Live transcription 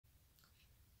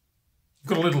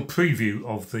got a little preview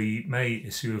of the May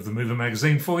issue of the Mover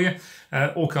magazine for you.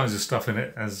 All kinds of stuff in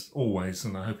it, as always,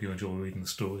 and I hope you enjoy reading the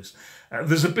stories.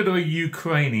 There's a bit of a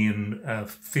Ukrainian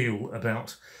feel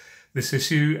about this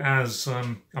issue, as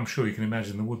I'm sure you can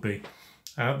imagine there would be.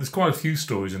 There's quite a few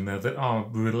stories in there that are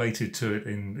related to it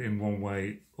in one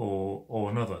way or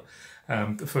another.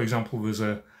 For example, there's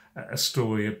a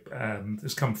story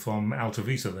that's come from Alta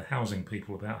Vita, the housing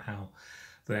people, about how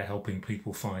they're helping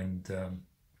people find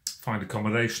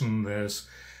accommodation. There's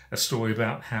a story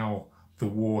about how the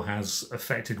war has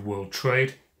affected world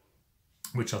trade,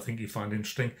 which I think you find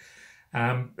interesting.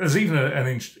 There's even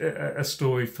a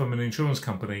story from an insurance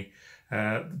company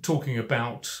talking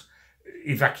about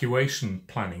evacuation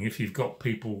planning. If you've got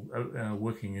people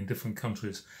working in different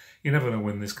countries, you never know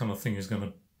when this kind of thing is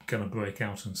going to break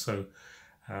out, and so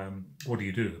what do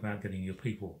you do about getting your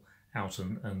people out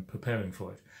and preparing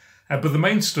for it? But the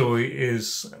main story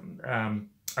is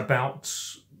about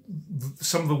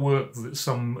some of the work that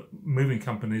some moving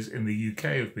companies in the UK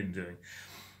have been doing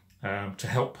to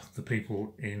help the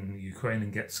people in Ukraine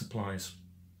and get supplies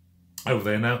over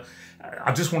there. Now,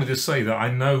 I just wanted to say that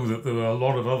I know that there are a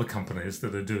lot of other companies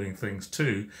that are doing things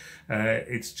too.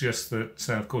 It's just that,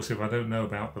 of course, if I don't know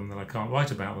about them, then I can't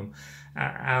write about them.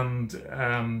 And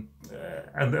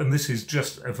this is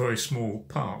just a very small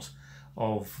part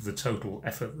of the total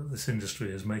effort that this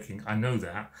industry is making. I know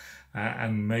that,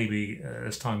 and maybe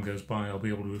as time goes by, I'll be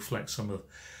able to reflect some of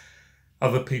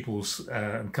other people's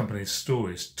and companies'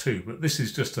 stories too. But this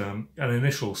is just an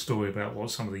initial story about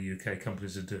what some of the UK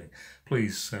companies are doing.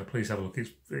 Please have a look.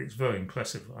 It's very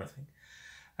impressive, I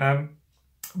think.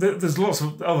 There's lots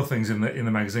of other things in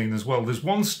the magazine as well. There's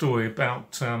one story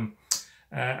about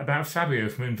Fabio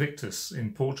from Invictus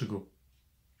in Portugal.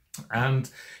 And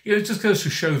it just goes to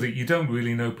show that you don't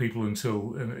really know people until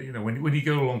when you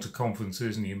go along to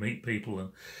conferences and you meet people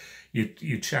and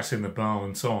you chat in the bar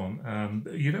and so on.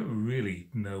 You don't really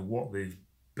know what they've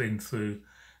been through,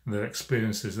 the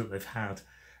experiences that they've had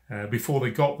before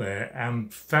they got there.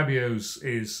 And Fabio's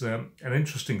is an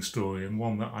interesting story, and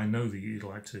one that I know that you'd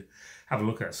like to have a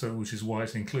look at, so which is why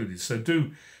it's included. So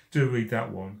do read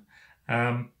that one.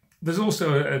 There's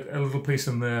also a little piece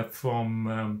in there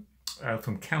from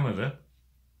Canada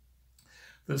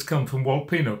that's come from Walt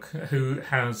Penook, who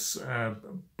has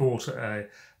bought a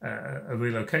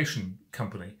relocation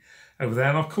company over there,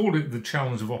 and I've called it the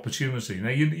Challenge of Opportunity.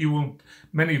 Now,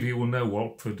 many of you will know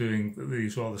Walt for doing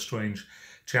these rather strange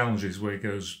challenges where he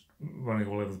goes running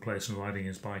all over the place and riding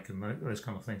his bike and those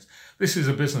kind of things. This is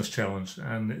a business challenge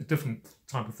and a different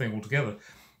type of thing altogether,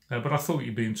 but I thought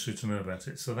you'd be interested to know about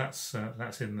it, so that's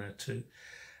in there too.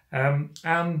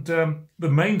 The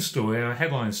main story, our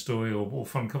headline story or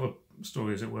front cover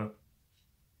story as it were,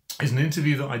 is an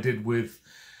interview that I did with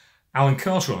Alan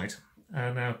Cartwright.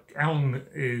 Now, Alan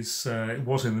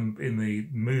was in the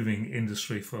moving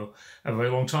industry for a very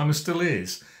long time and still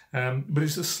is, but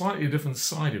it's a slightly different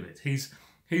side of it.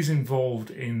 He's involved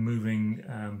in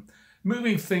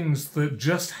moving things that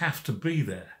just have to be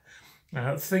there,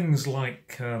 things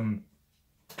like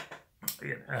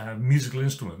musical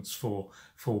instruments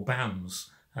for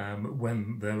bands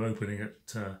when they're opening at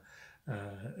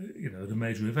the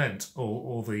major event,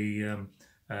 or the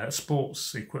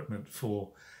sports equipment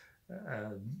for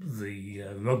the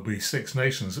Rugby Six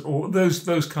Nations, or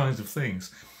those kinds of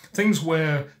things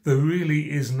where there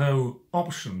really is no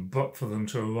option but for them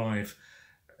to arrive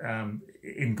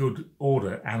in good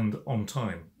order and on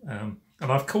time. And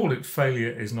I've called it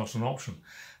 "Failure is not an option,"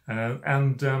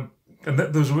 and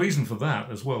there's a reason for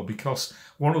that as well, because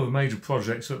one of the major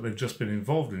projects that they've just been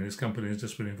involved in, his company has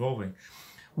just been involving,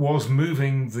 was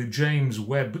moving the James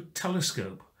Webb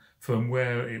Telescope from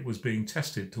where it was being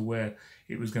tested to where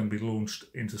it was going to be launched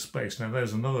into space. Now,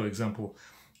 there's another example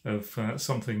of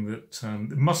something that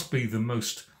must be the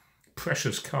most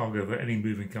precious cargo that any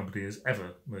moving company has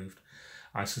ever moved,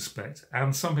 I suspect,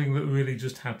 and something that really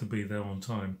just had to be there on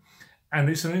time. And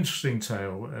it's an interesting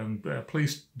tale, and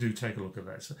please do take a look at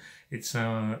that. It's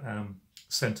our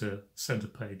centre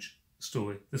page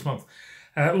story this month.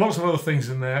 Lots of other things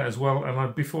in there as well.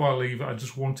 And before I leave, I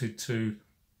just wanted to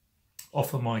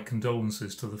offer my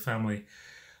condolences to the family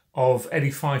of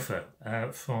Eddie Pfeiffer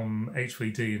from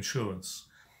HVD Insurance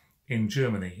in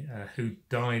Germany, who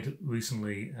died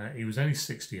recently. He was only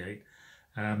 68.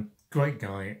 Great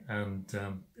guy, and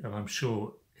I'm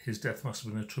sure his death must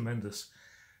have been a tremendous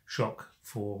shock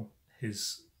for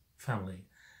his family.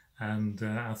 And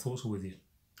our thoughts are with you.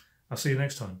 I'll see you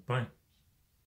next time. Bye.